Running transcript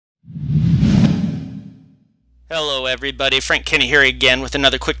Hello everybody, Frank Kinney here again with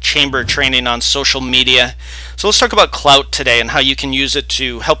another quick chamber training on social media. So let's talk about Klout today and how you can use it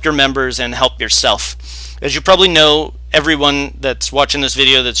to help your members and help yourself. As you probably know, everyone that's watching this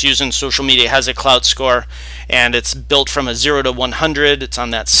video that's using social media has a Klout score, and it's built from a 0 to 100. It's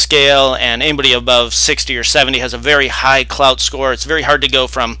on that scale, and anybody above 60 or 70 has a very high Klout score. It's very hard to go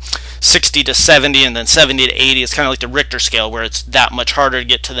from 60 to 70 and then 70 to 80. It's kind of like the Richter scale where it's that much harder to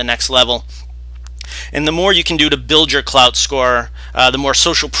get to the next level. And the more you can do to build your Klout score, the more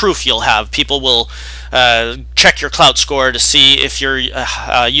social proof you'll have. People will check your Klout score to see if you're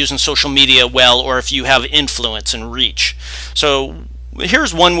using social media well or if you have influence and reach. So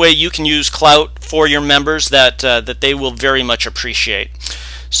here's one way you can use Klout for your members that they will very much appreciate.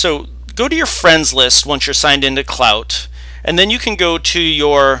 So go to your friends list once you're signed into Klout, and then you can go to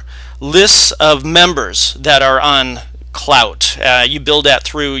your lists of members that are on Klout. You build that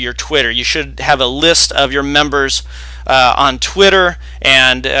through your Twitter. You should have a list of your members on Twitter,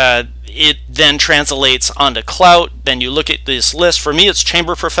 and it then translates onto Klout. Then you look at this list. For me, it's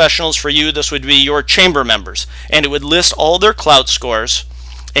chamber professionals. For you, this would be your chamber members, and it would list all their Klout scores,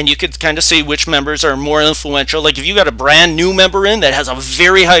 and you could kind of see which members are more influential. Like if you got a brand new member in that has a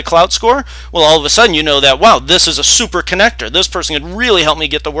very high Klout score, well, all of a sudden you know that, wow, this is a super connector. This person could really help me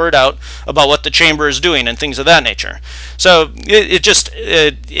get the word out about what the chamber is doing and things of that nature. So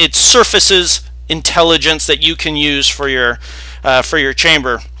it surfaces intelligence that you can use for your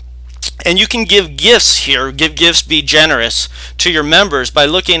chamber. And you can give gifts here, give gifts, be generous to your members by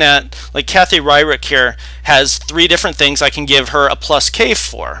looking at, like Kathy Ryrick here has 3 different things I can give her a plus K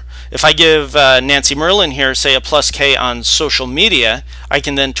for. If I give Nancy Merlin here, say, a plus K on social media, I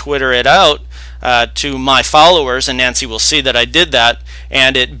can then Twitter it out to my followers, and Nancy will see that I did that,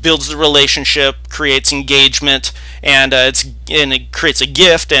 and it builds the relationship, creates engagement, and it creates a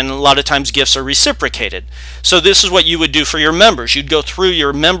gift, and a lot of times gifts are reciprocated. So this is what you would do for your members. You'd go through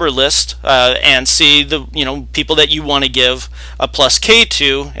your member list and see the people that you want to give a plus K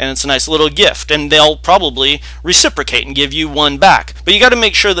to, and it's a nice little gift, and they'll probably reciprocate and give you one back. But you got to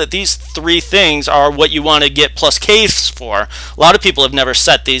make sure that these 3 things are what you want to get plus Ks for. A lot of people have never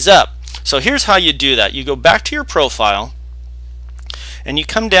set these up. So here's how you do that. You go back to your profile, and you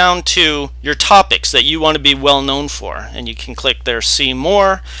come down to your topics that you want to be well known for, and you can click there, see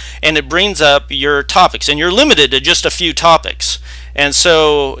more, and it brings up your topics, and you're limited to just a few topics. And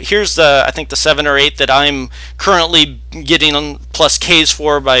so here's I think the 7 or 8 that I'm currently getting plus Ks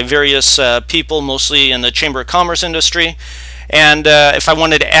for by various people, mostly in the Chamber of Commerce industry. And if I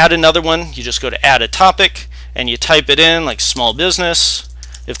wanted to add another one, you just go to add a topic and you type it in, like small business,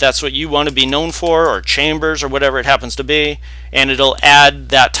 if that's what you want to be known for, or chambers, or whatever it happens to be, and it'll add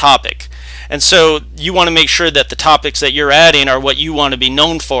that topic. And so you want to make sure that the topics that you're adding are what you want to be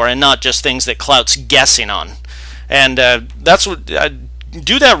known for, and not just things that Klout's guessing on. And that's what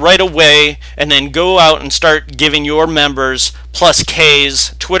do that right away, and then go out and start giving your members plus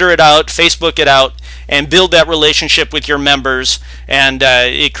Ks, Twitter it out, Facebook it out, and build that relationship with your members, and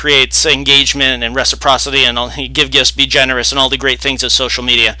it creates engagement and reciprocity, and give gifts, be generous, and all the great things of social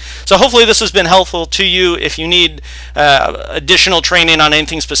media. So hopefully this has been helpful to you. If you need additional training on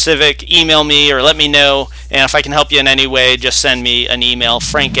anything specific, email me or let me know, and if I can help you in any way, just send me an email,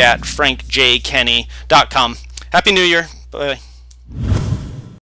 frank@frankjkenny.com. Happy New Year. Bye.